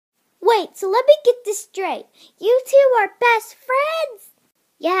Wait, so let me get this straight. You two are best friends?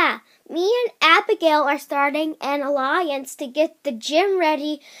 Yeah, me and Abigail are starting an alliance to get the gym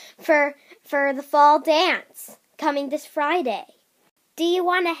ready for the fall dance coming this Friday. Do you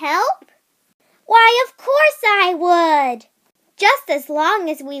want to help? Why, of course I would. Just as long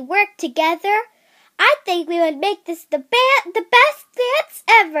as we work together, I think we would make this the best dance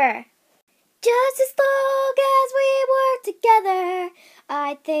ever. Just as long as we work together,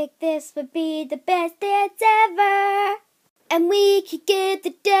 I think this would be the best dance ever. And we could get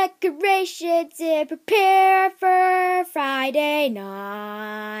the decorations and prepare for Friday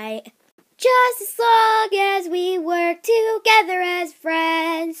night. Just as long as we work together as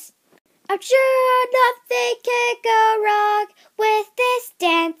friends. I'm sure nothing can go wrong with this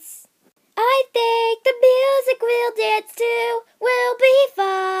dance. I think the music we'll dance to will be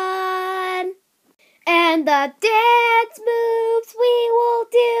fun. And the dance moves we will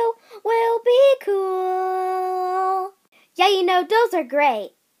do will be cool. Yeah, you know, those are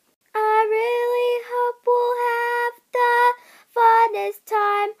great. I really hope we'll have the funnest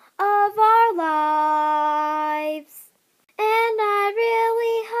time of our lives. And I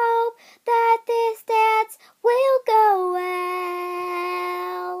really hope that this dance will go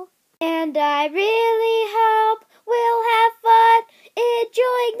well. And I really hope we'll have fun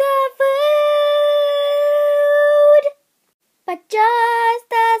enjoying the food. But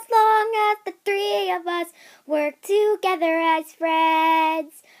just as long as the three of us work together as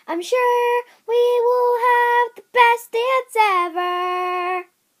friends, I'm sure we will have the best dance ever.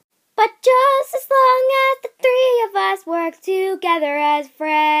 But just as long as the three of us work together as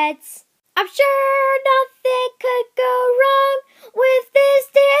friends, I'm sure nothing could go wrong with this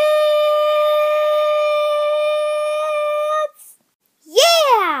dance.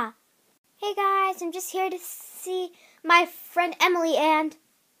 Yeah! Hey guys, I'm just here to see my friend Emily, and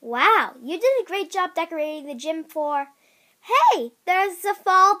wow, you did a great job decorating the gym for... Hey, there's a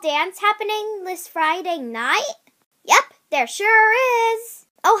fall dance happening this Friday night? Yep, there sure is.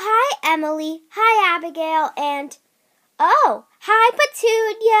 Oh, hi, Emily. Hi, Abigail. And, oh, hi,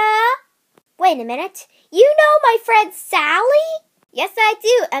 Petunia. Wait a minute. You know my friend Sally? Yes, I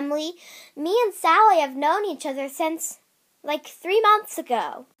do, Emily. Me and Sally have known each other since, like, 3 months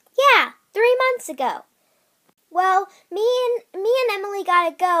ago. Yeah, 3 months ago. Well, me and Emily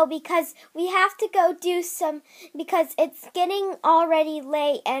gotta go because we have to go do some, because it's getting already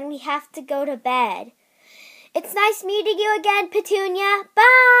late and we have to go to bed. It's nice meeting you again, Petunia.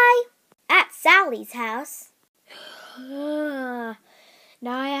 Bye! At Sally's house. Now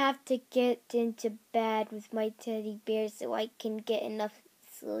I have to get into bed with my teddy bear so I can get enough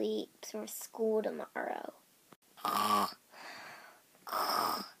sleep for school tomorrow.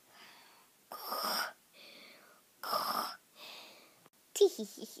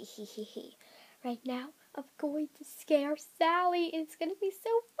 Right now, I'm going to scare Sally. It's going to be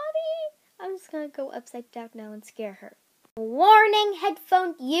so funny. I'm just going to go upside down now and scare her. Warning,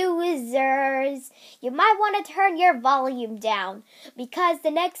 headphone users. You might want to turn your volume down because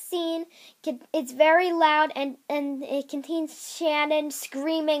the next scene is very loud and it contains Shannon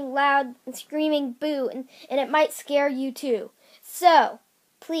screaming loud and screaming boo and it might scare you too. So,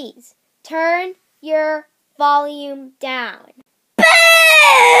 please, turn your volume down. Boo!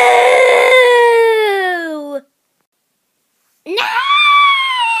 Nah!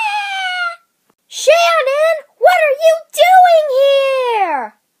 Shannon, what are you doing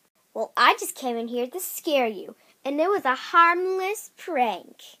here? Well, I just came in here to scare you, and it was a harmless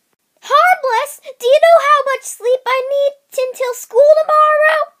prank. Harmless? Do you know how much sleep I need until school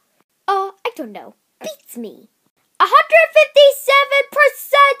tomorrow? I don't know. Beats me. 157%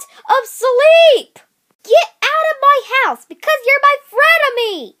 of sleep! Get out of my house because you're my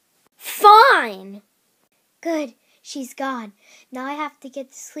frenemy! Fine. Good. She's gone. Now I have to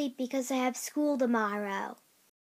get to sleep because I have school tomorrow.